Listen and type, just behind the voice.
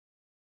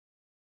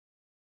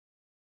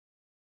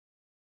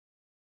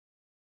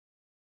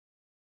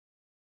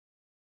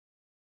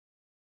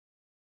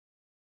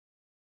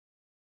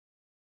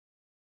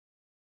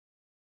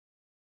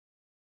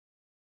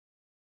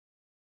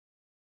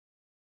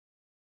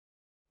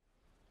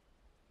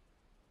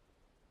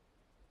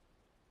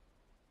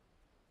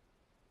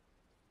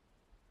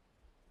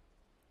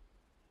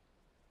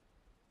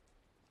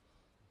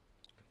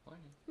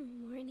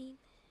morning. Morning.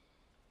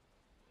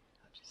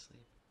 How'd you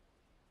sleep?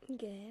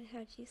 Good.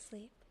 How'd you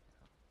sleep?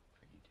 Oh,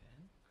 pretty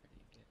good.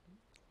 Pretty good.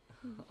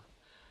 Mm. Look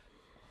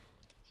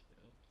at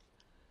you.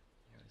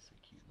 You're always so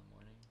cute in the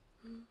morning.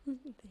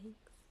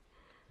 Thanks.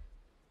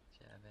 Did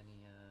you have any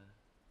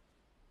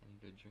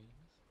good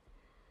dreams?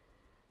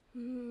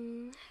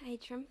 I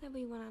dreamt that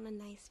we went on a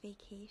nice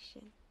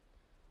vacation.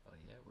 Oh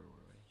yeah, where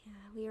were we?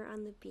 Yeah, we were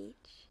on the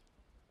beach.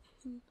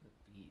 The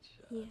beach.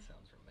 Yeah. That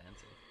sounds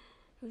romantic.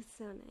 It was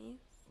so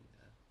nice.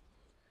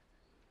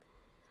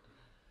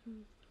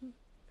 Yeah.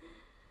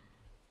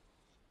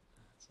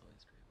 It's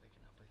always great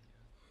waking up with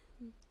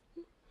you.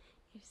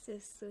 You're so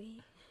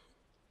sweet.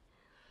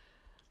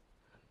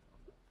 I don't know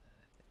about that.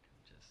 I think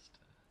I'm just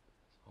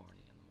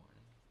horny in the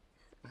morning.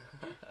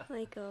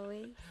 Like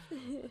always.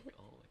 Like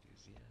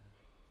always, yeah.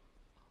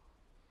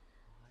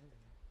 Oh, hi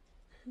there.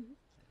 Hi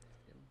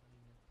there. Good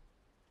morning.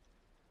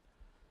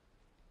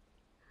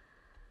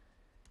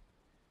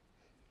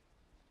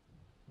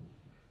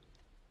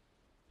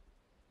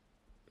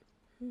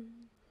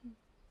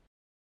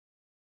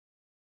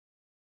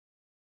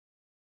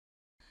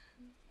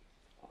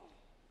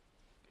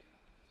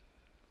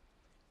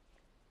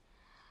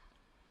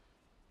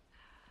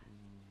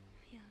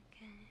 Feel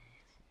good.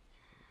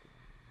 Make it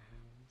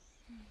nice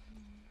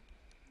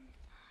and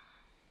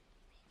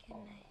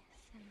wet.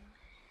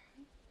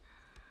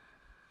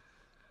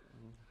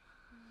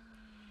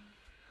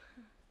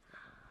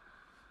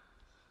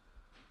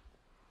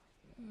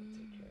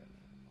 Take care of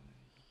me in the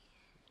morning.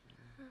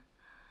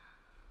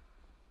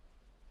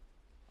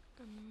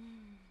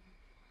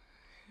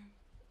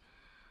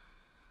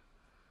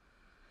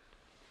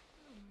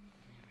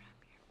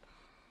 Rub your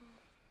palms.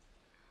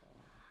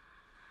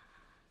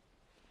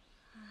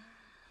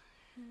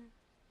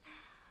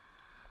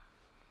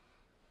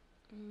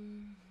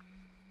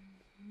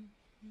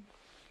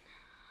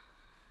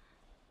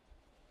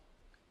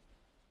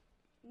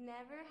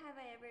 Never have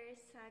I ever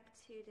sucked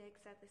two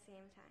dicks at the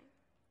same time.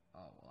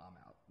 Oh, well, I'm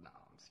out. No,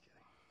 I'm just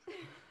kidding.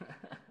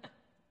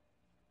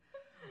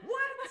 What?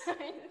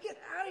 Get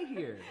out of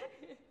here.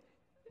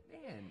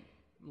 Man,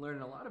 I'm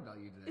learning a lot about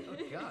you today. Oh,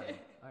 God.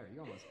 All right,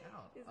 you're almost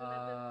out. Isn't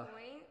that the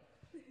point?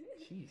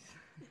 Jeez.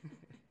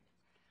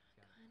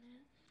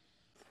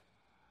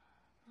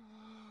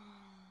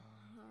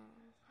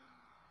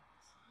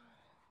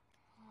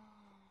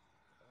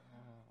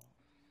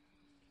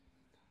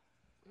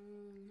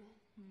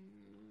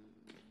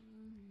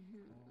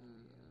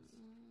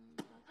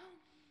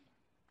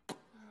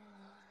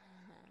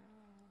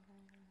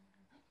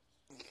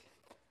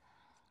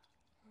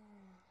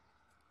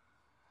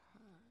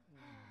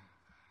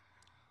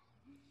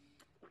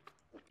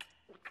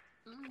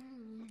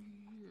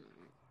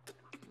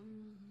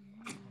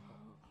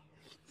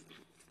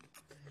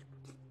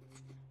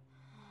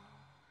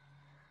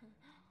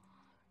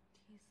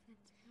 Taste the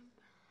tip.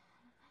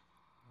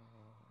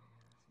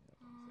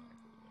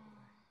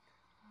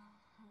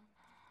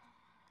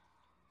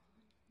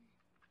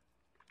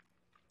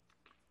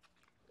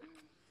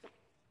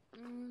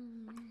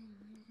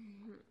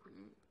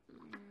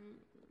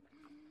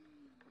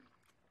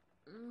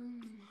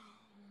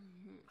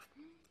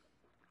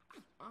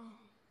 Oh,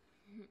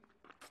 yes,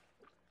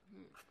 you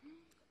know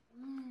exactly what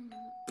I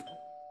like.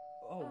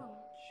 Oh,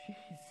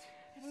 jeez.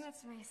 I think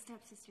that's my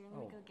stepsister. Let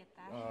me go get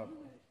that. Oh,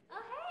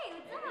 hey,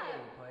 what's Hey,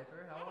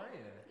 Piper, how are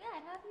you? up?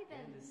 Good, how have you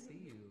been? Good to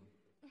see you.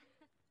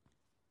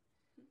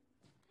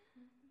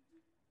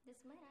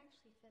 This might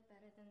actually fit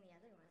better than the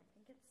other one. I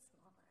think it's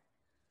smaller.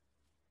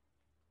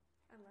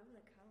 I love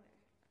the color.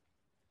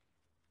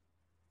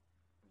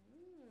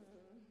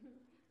 Oh,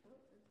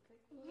 let's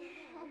pick one.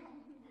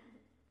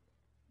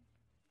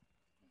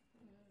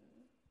 Super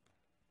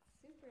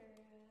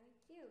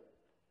cute.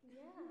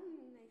 Yeah.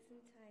 Nice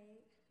and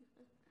tight.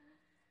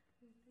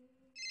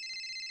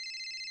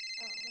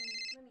 Oh, let me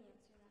answer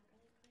that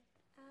really quick.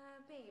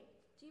 Babe,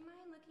 do you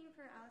mind looking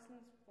for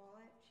Allison's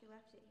wallet? She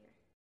left it here.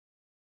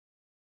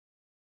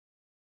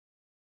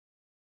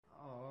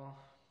 Oh,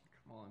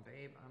 come on,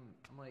 babe.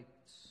 I'm like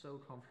so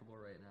comfortable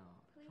right now.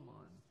 Please? Come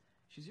on.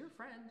 She's your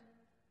friend.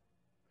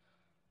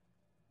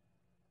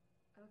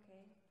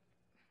 Okay.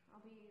 I'll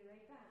be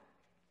right back.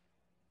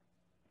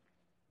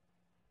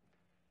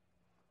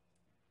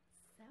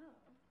 So,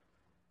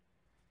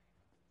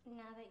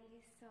 now that you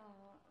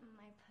saw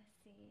my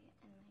pussy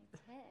and my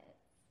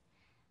tits,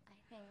 I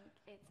think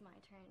it's my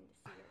turn to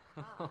see your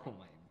cock. Oh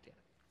my God.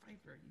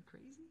 Piper, are you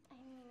crazy? I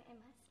mean, it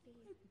must be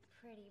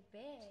pretty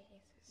big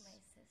if my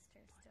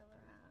sister's still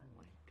Oh around.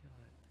 my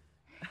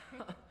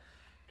God.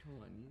 Come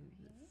on, you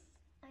this.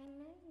 I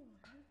know you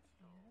want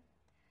to.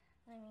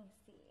 Let me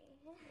see.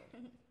 Sure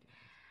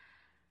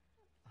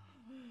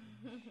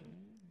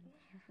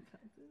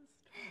about this?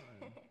 Come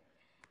on.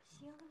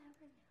 You'll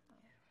never know.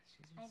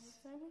 She's I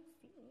just want to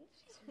see.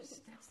 she's your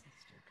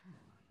stepsister. Come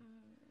on.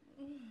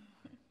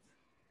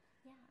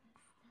 Yeah,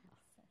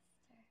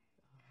 stepsister.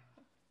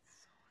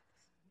 So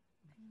this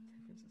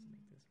difference doesn't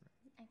make this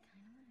right. I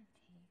kind of want to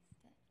taste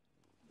it.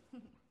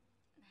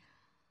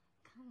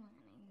 Come on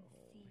and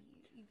see.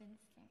 You've been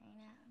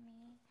staring at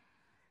me.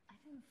 I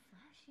I've been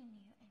flashing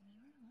you, and you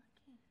were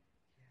looking.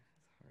 Yeah,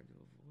 it's hard to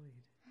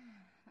avoid.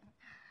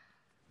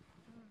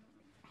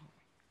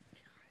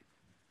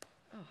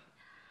 Oh,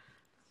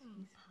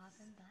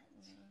 Popping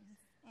buttons.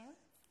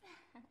 Oops.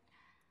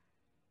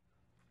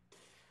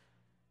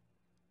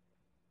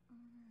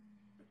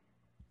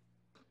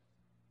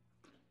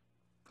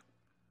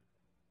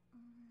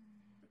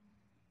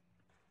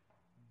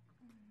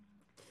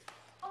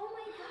 Oh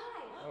my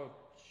god! oh,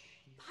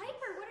 jeez.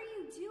 Piper, what are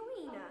you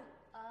doing?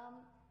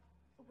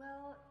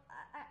 Well,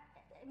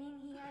 I mean,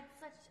 he had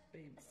such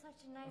Babe.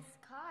 a nice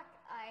cock.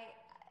 I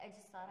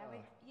just thought I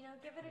would,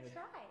 give it a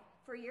try.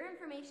 For your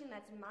information,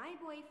 that's my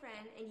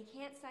boyfriend, and you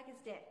can't suck his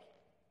dick.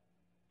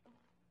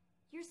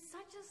 You're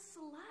such a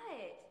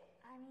slut.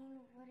 I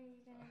mean, what are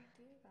you gonna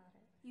do about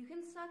it? You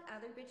can suck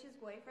other bitches'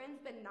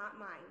 boyfriends, but not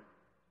mine.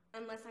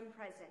 Unless I'm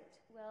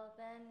present. Well,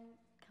 then,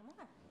 come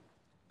on.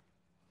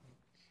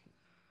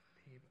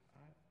 Babe,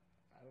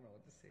 I don't know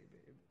what to say,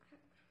 babe.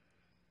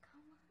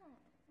 Come on.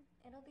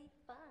 It'll be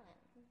fun.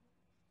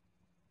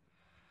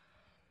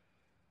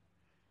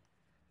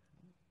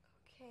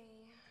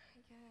 Okay,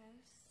 I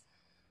guess.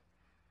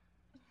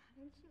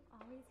 Haven't you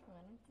always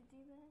wanted to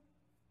do that?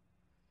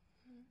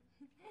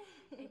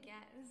 I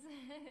guess.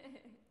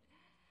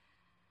 Yeah,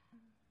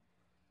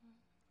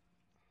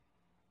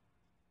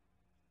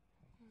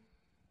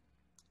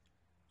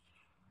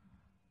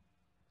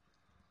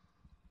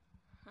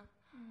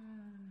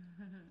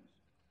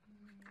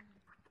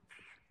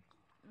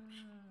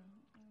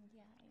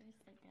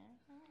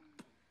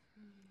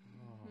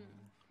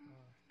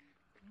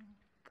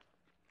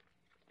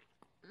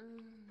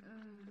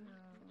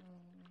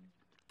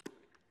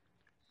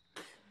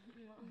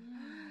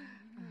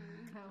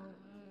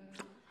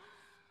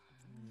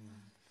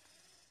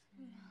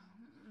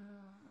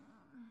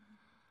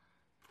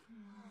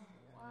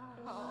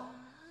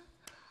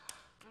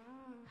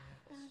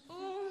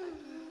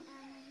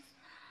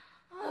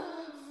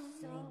 you're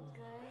so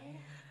good.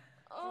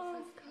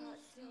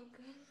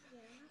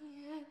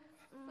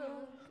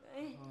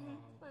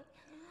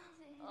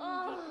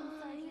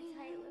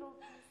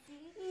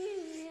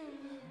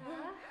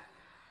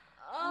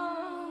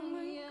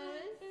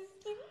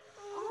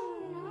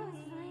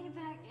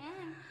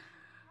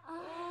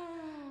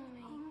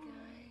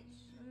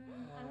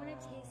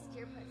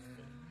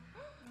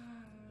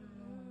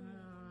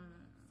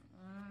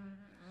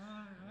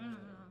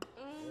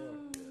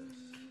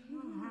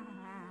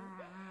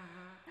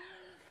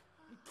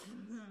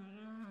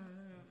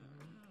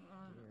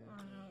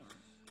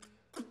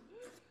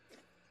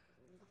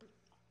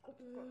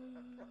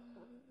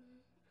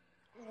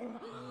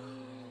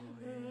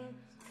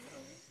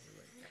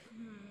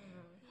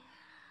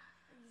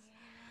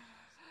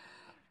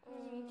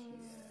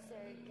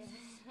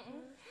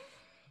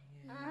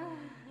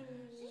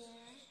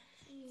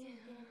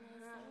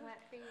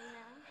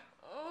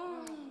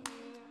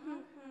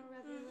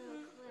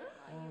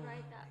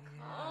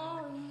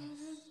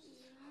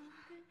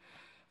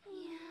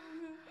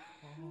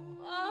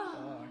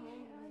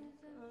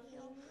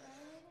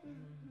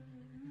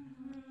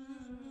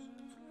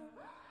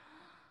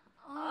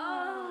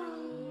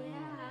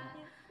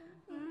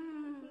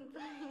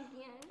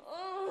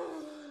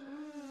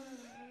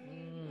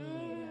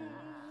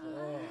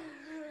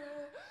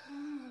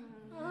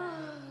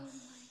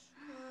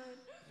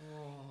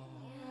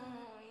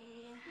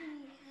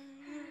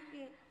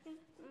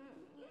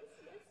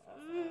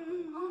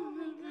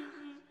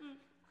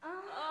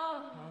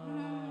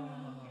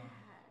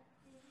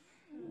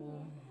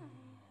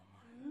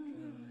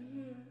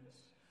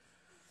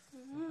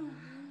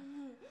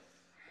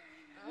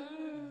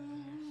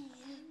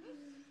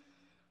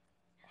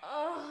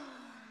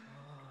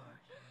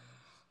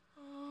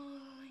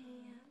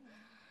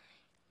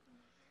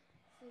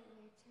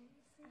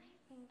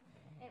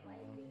 It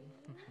might be.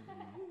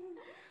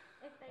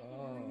 If I can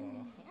bring it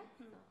in here.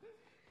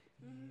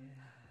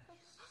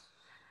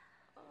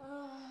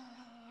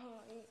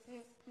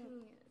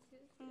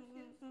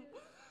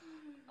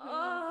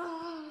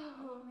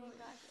 Oh my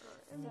gosh, it's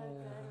so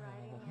good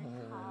riding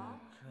your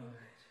cock.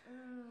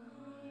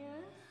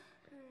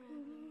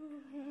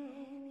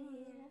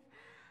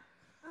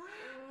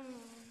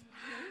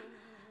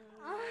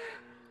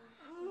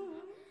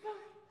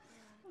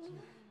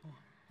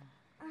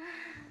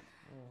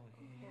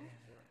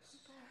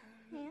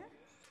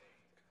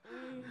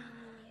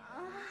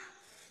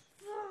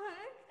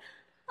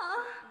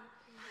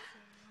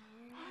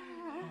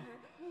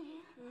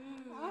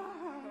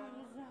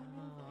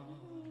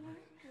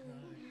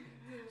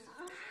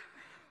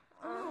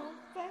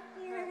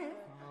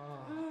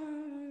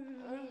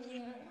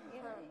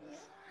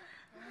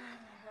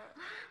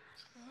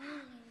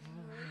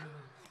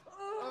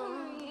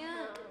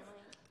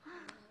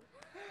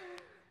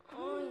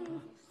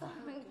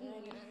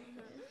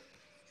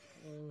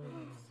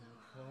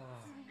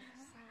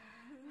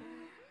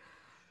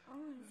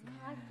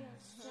 I feel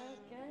so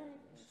good.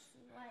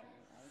 It's like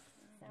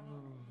so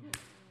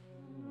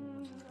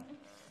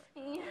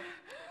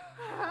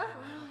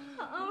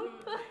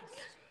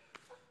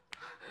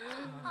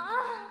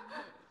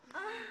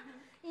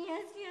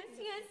yes, yes,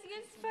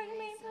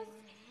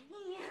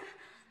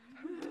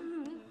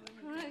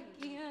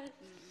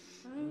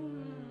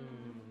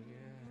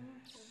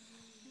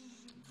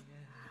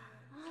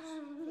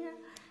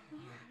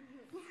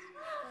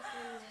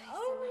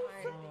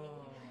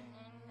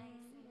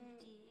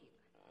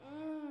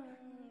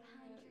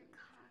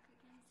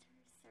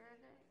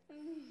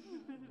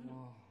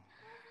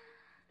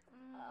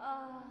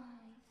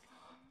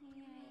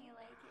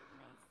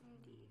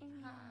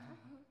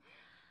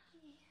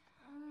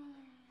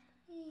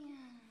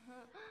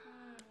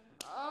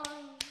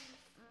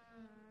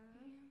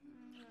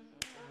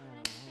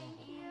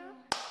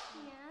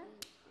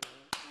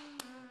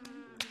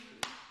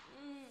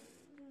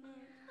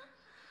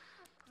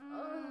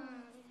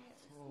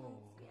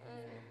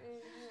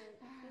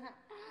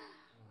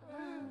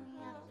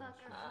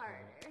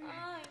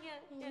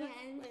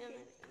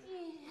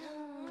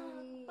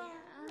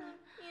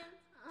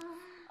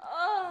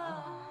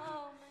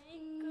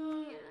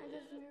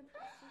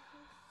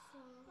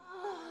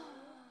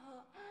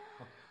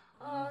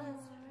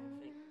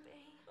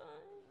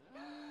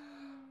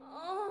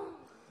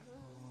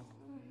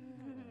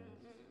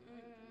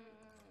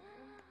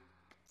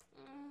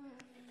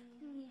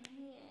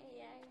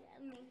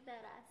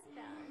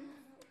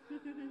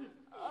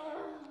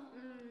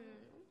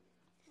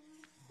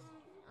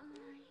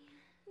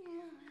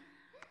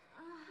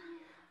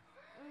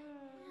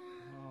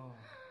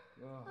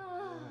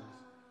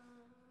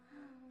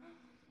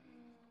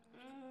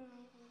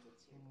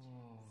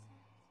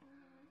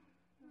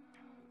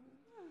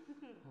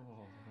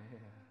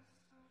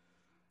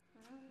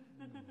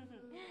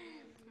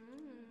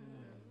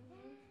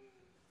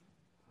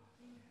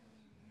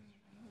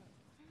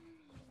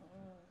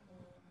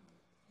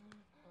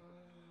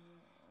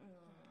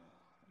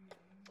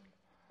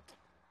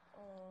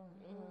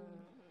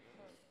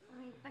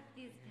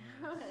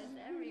 was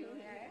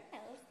everywhere.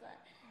 Elsa.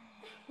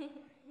 I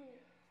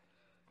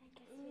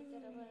guess we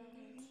did a little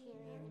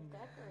interior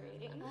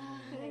decorating.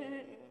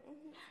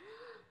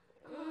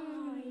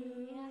 Oh,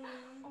 yeah.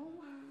 Oh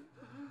my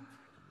God.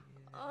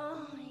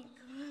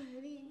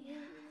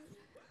 Yes.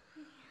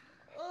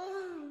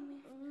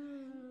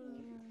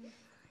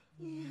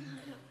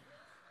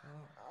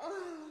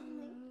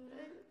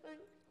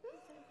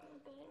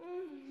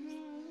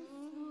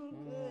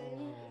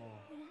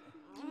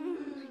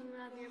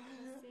 Rub your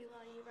pussy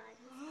while you ride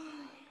his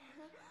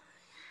bike.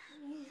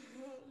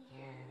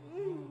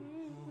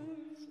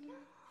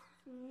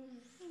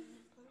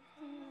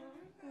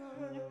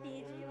 I want to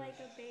feed you like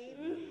a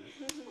baby.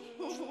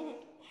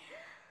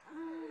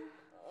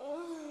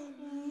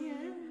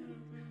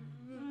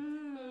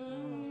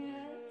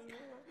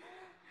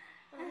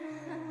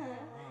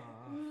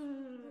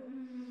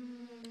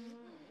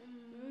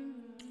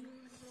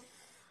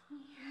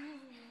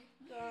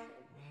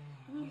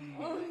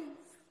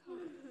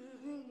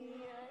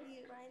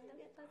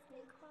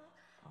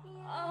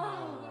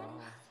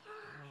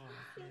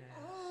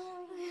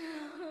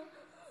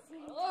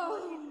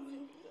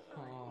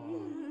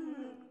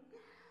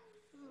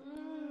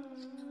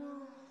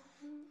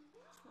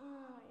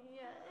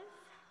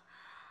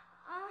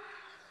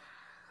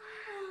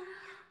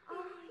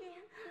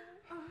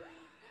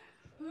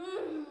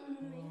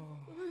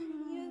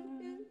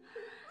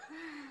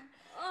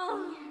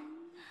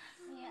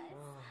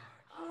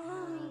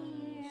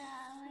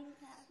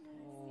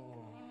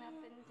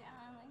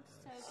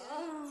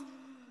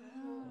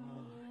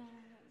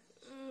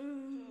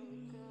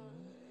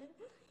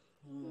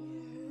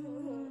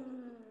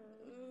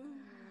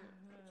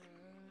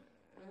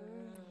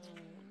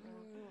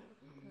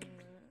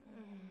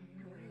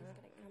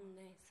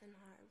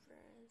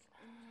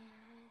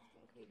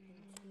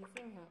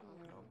 Teasing her a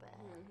little bit.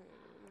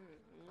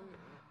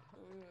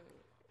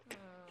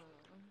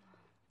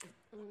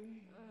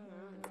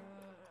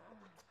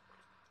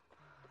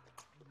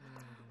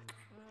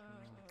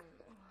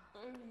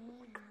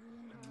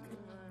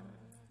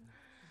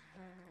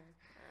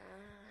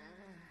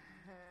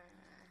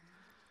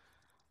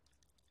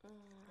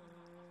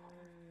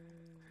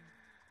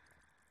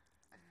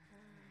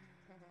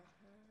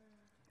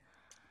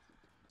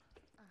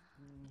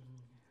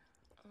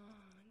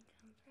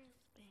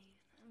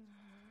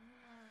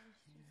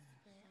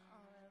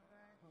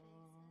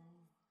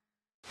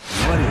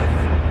 What if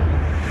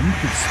you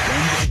could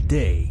spend a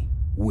day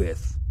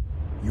with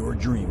your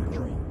dream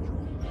girl?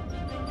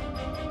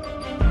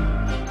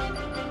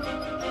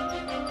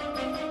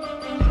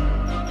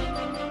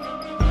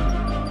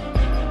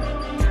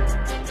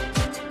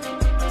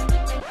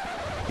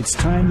 It's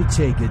time to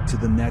take it to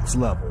the next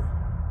level.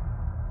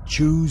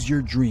 Choose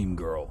your dream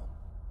girl.